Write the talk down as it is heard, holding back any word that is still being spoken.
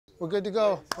We're good to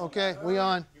go. Okay, we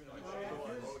on.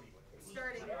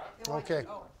 Okay.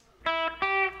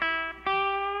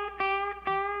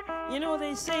 You know,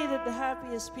 they say that the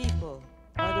happiest people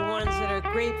are the ones that are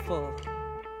grateful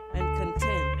and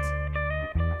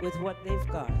content with what they've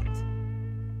got.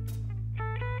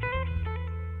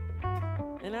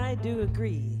 And I do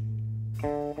agree.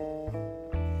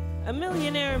 A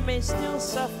millionaire may still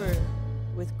suffer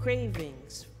with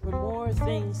cravings for more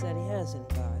things that he hasn't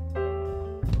got.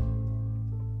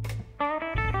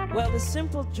 Well, the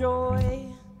simple joy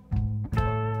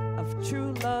of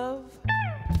true love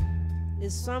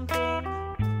is something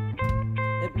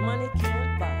that money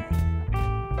can't buy.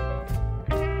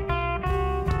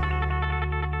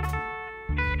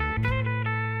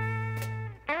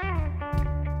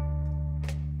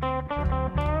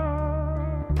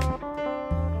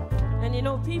 And you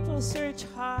know, people search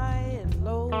high and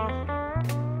low,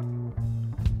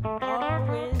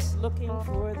 always looking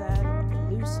for that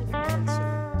elusive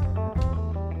answer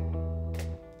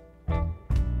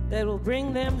that will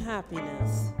bring them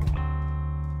happiness.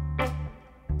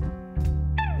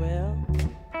 Well,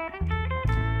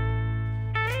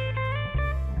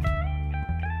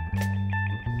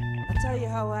 I'll tell you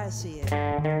how I see it.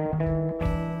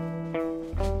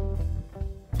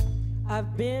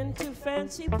 I've been to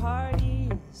fancy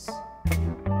parties,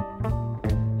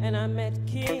 and I met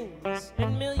kings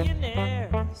and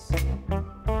millionaires,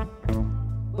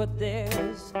 but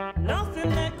there's nothing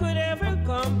that could ever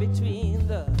come between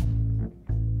the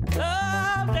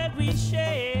love that we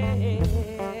share.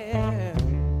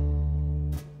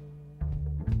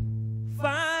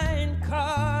 Fine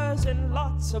cars and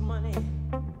lots of money,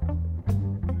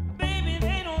 baby,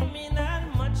 they don't mean that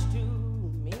much to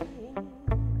me.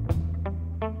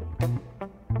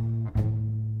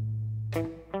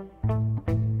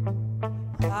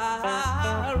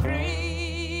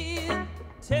 Real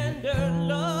tender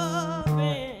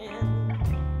loving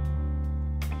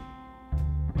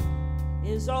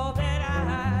is all that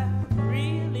I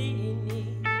really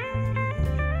need.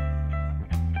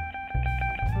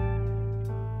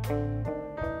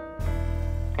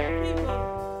 People,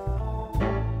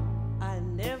 I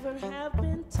never have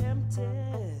been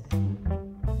tempted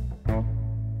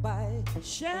by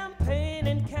champagne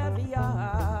and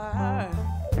caviar,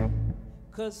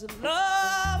 'cause the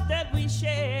love that we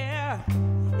share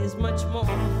is much more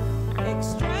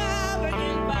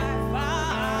extravagant by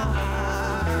far.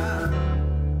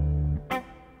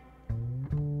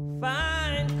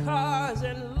 Fine cars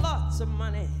and lots of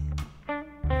money,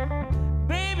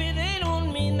 baby, they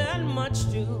don't mean that much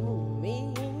to me.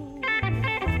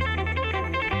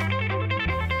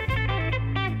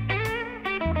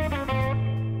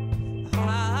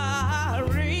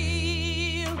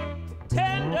 Real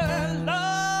tender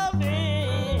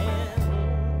loving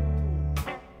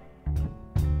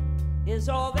is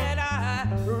all that I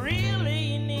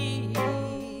really need.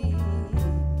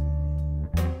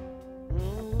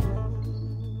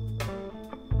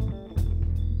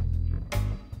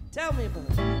 Tell me about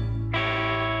it.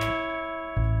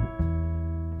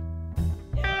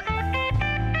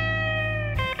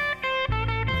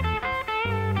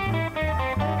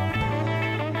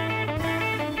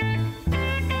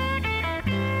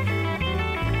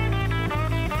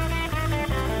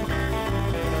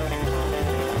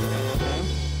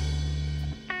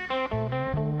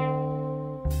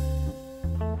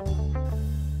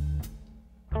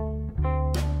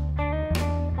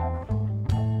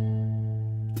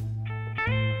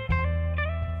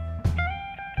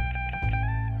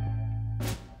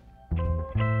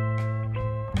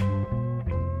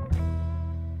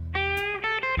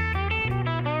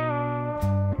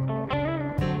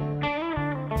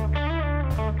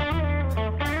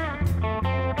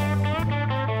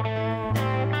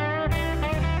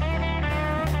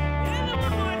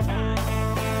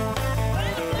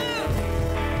 Whiteley.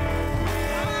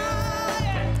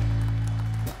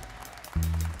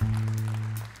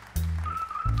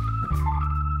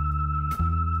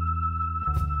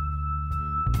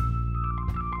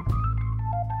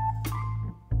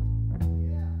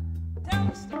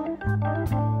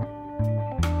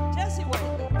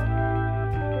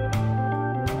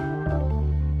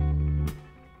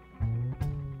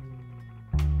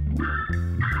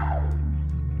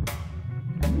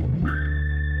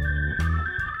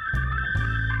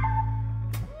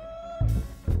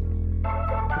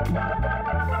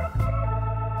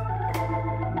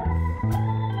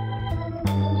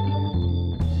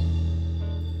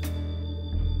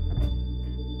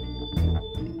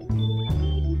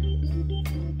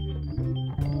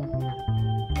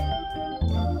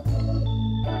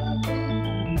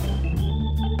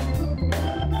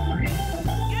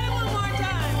 Get him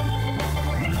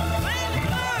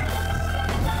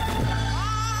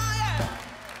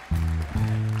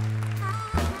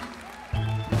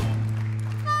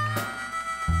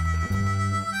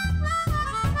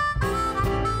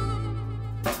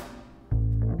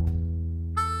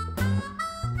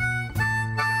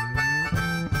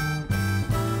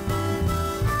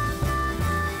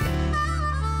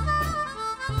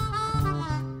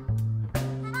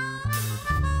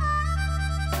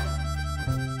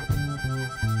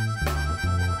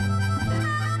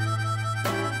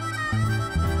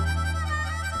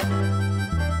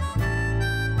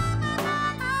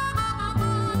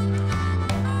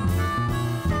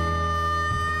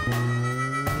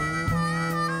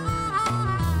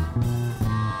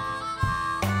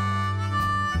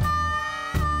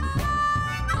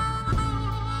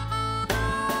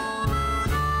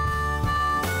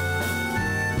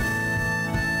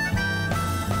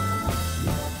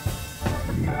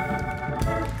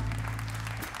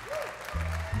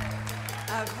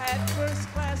I've had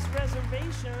first-class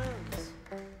reservations,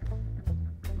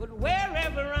 but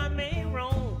wherever I may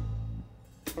roam,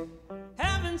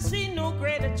 haven't seen no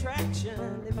great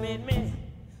attraction that made me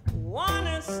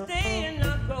wanna stay and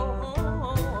not go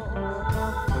home.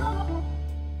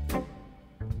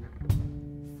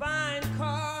 Fine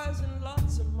cars and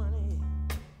lots of money,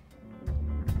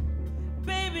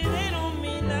 baby, they don't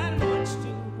mean that much to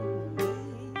me.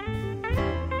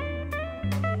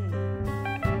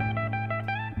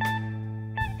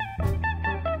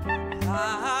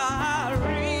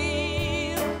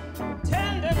 Real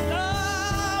tender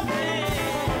loving,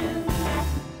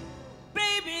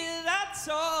 baby, that's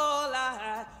all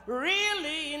I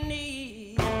really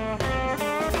need. Oh,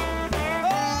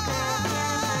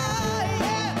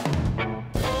 yeah.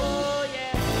 Oh,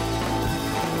 yeah.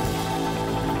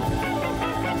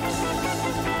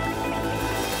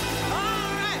 All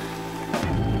right.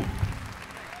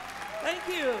 Thank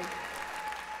you.